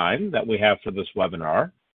the time that we have for this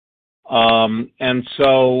webinar. And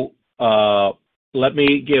so let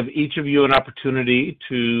me give each of you an opportunity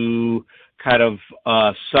to kind of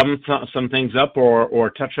sum things up or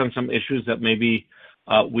touch on some issues that maybe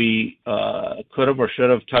we could have or should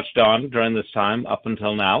have touched on during this time up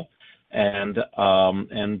until now. And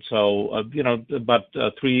so, about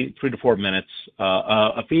 3 to 4 minutes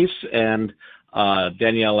apiece. And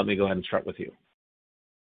Danielle, let me go ahead and start with you.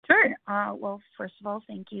 Sure. Well, first of all,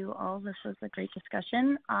 thank you all. This was a great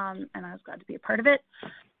discussion, and I was glad to be a part of it.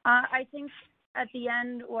 I think at the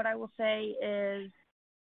end, what I will say is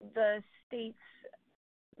the states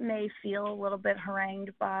may feel a little bit harangued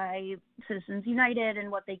by Citizens United and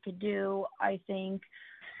what they could do. I think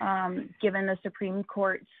given the Supreme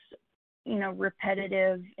Court's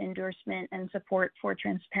repetitive endorsement and support for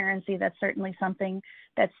transparency, that's certainly something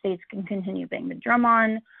that states can continue banging the drum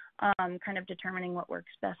on, kind of determining what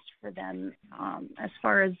works best for them as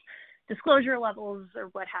far as disclosure levels or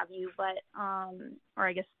what have you, but or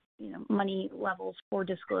I guess money levels for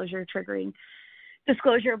disclosure, triggering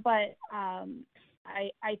disclosure, but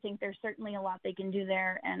I think there's certainly a lot they can do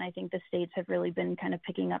there, and I think the states have really been kind of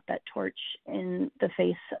picking up that torch in the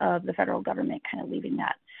face of the federal government kind of leaving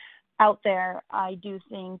that out there. I do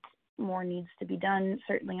think more needs to be done,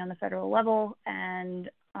 certainly on the federal level, and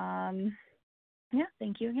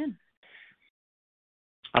thank you again.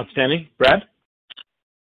 Outstanding. Brad?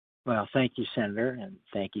 Well, thank you, Senator, and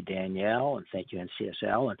thank you, Danielle, and thank you,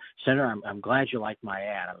 NCSL. And Senator, I'm glad you liked my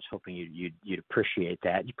ad. I was hoping you'd appreciate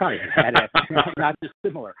that. You probably had it, not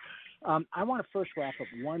dissimilar. I want to first wrap up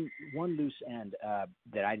one loose end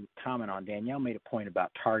that I didn't comment on. Danielle made a point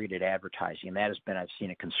about targeted advertising, and that has been, I've seen,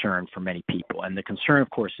 a concern for many people. And the concern, of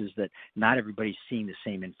course, is that not everybody's seeing the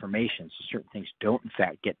same information, so certain things don't, in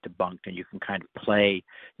fact, get debunked, and you can kind of play,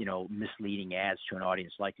 misleading ads to an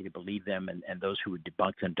audience likely to believe them, and those who would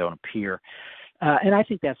debunk them don't appear. And I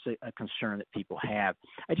think that's a concern that people have.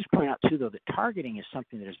 I just point out, too, though, that targeting is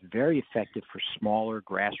something that is very effective for smaller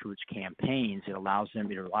grassroots campaigns. It allows you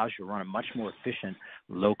to run a much more efficient,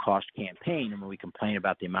 low-cost campaign. And when we complain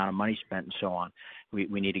about the amount of money spent and so on, we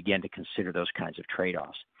need, again, to consider those kinds of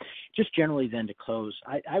trade-offs. Just generally, then, to close,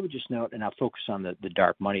 I would just note, and I'll focus on the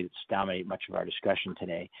dark money that's dominated much of our discussion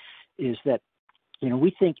today, is that,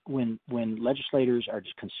 we think when legislators are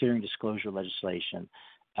just considering disclosure legislation,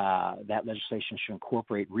 that legislation should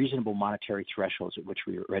incorporate reasonable monetary thresholds at which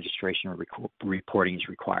registration or reporting is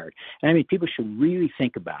required. And I mean, people should really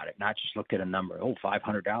think about it, not just look at a number,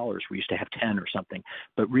 $500, we used to have 10 or something,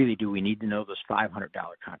 but really, do we need to know those $500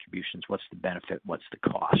 contributions? What's the benefit? What's the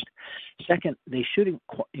cost? Second, they should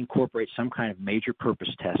incorporate some kind of major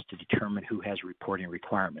purpose test to determine who has reporting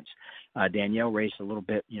requirements. Danielle raised a little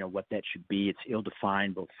bit, what that should be. It's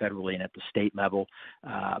ill-defined both federally and at the state level,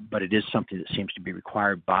 but it is something that seems to be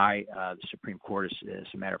required by the Supreme Court as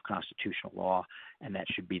a matter of constitutional law, and that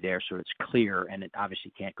should be there so it's clear, and it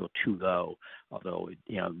obviously can't go too low, although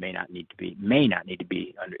it may not need to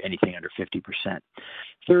be under anything under 50%.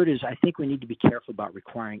 Third is, I think we need to be careful about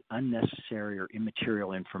requiring unnecessary or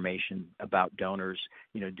immaterial information about donors.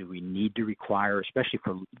 Do we need to require, especially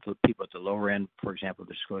for people at the lower end, for example,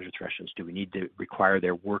 disclosure thresholds, do we need to require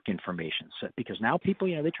their work information? So, because now people,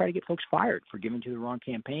 they try to get folks fired for giving to the wrong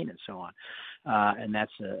campaign and so on. And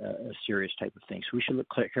that's a serious type of thing. So we should look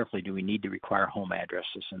carefully. Do we need to require home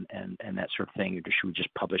addresses and that sort of thing, or should we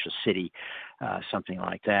just publish a city, something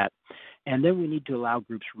like that? And then we need to allow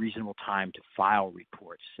groups reasonable time to file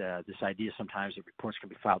reports. This idea sometimes that reports can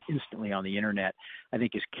be filed instantly on the internet, I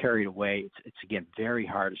think, is carried away. It's again, very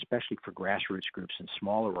hard, especially for grassroots groups and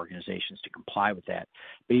smaller organizations to comply with that.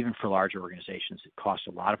 But even for larger organizations, it costs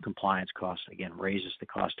a lot of compliance costs, again, raises the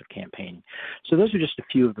cost of campaigning. So those are just a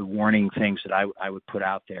few of the warning things that I would put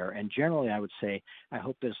out there. And generally, I would say, I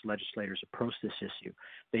hope as legislators approach this issue,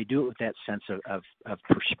 they do it with that sense of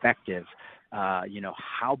perspective.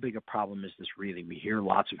 How big a problem is this really? We hear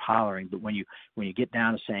lots of hollering, but when you get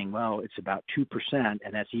down to saying, well, it's about 2%, and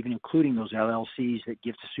that's even including those LLCs that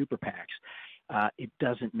give to super PACs, it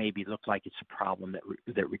doesn't maybe look like it's a problem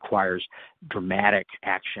that requires dramatic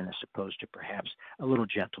action as opposed to perhaps a little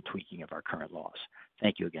gentle tweaking of our current laws.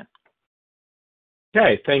 Thank you again.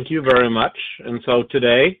 Okay, thank you very much. And so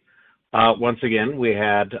today, once again, we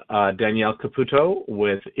had Danielle Caputo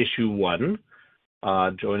with Issue 1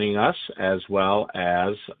 joining us, as well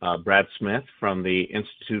as Brad Smith from the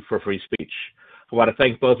Institute for Free Speech. I want to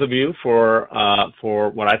thank both of you for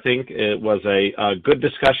what I think it was a good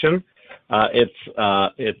discussion. It's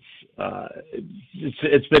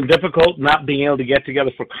been difficult not being able to get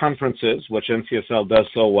together for conferences, which NCSL does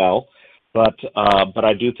so well. But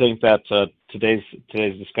I do think that today's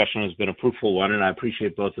discussion has been a fruitful one, and I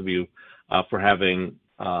appreciate both of you for having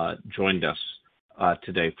joined us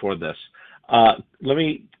today for this. Let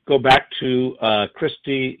me go back to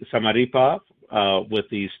Christy Samaripa with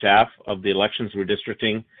the staff of the Elections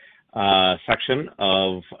Redistricting section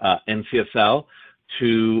of NCSL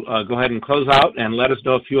to go ahead and close out and let us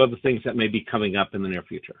know a few other things that may be coming up in the near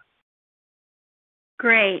future.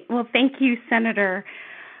 Great. Well, thank you, Senator.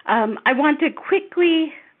 I want to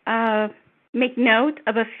quickly make note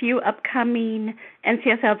of a few upcoming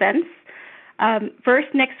NCSL events. First,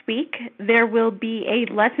 next week, there will be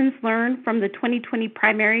a Lessons Learned from the 2020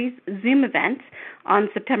 Primaries Zoom event on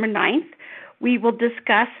September 9th. We will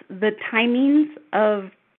discuss the timing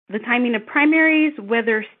of primaries,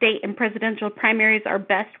 whether state and presidential primaries are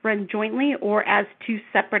best run jointly or as two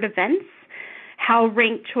separate events, how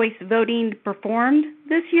ranked choice voting performed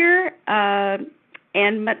this year,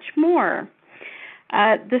 and much more.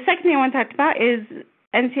 The second thing I want to talk about is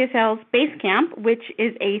NCSL's Base Camp, which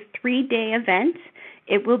is a 3-day event.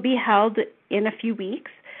 It will be held in a few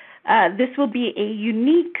weeks. This will be a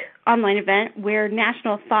unique online event where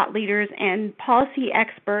national thought leaders and policy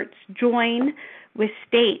experts join with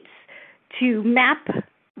states to map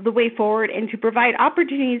the way forward and to provide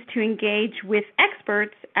opportunities to engage with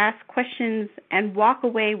experts, ask questions, and walk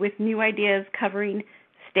away with new ideas covering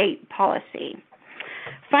state policy.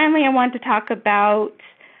 Finally, I want to talk about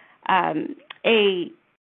a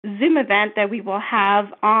Zoom event that we will have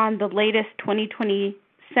on the latest 2020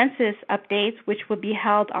 census updates, which will be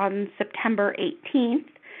held on September 18th.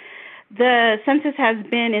 The census has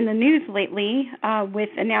been in the news lately with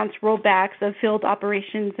announced rollbacks of field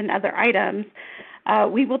operations and other items.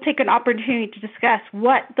 We will take an opportunity to discuss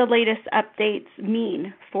what the latest updates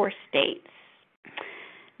mean for states.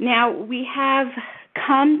 Now, we have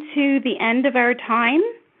come to the end of our time,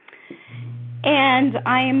 and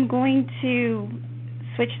I am going to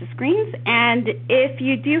switch the screens. And if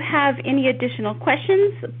you do have any additional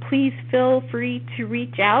questions, please feel free to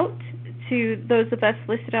reach out to those of us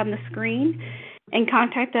listed on the screen and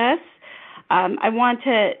contact us. I want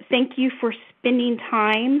to thank you for spending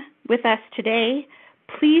time with us today.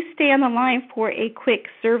 Please stay on the line for a quick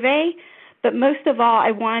survey, but most of all,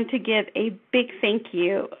 I want to give a big thank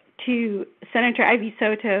you to Senator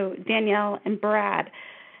Ivey-Soto, Danielle, and Brad.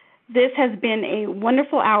 This has been a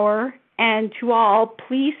wonderful hour, and to all,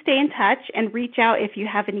 please stay in touch and reach out if you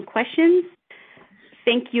have any questions.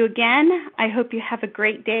 Thank you again. I hope you have a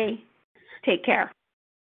great day. Take care.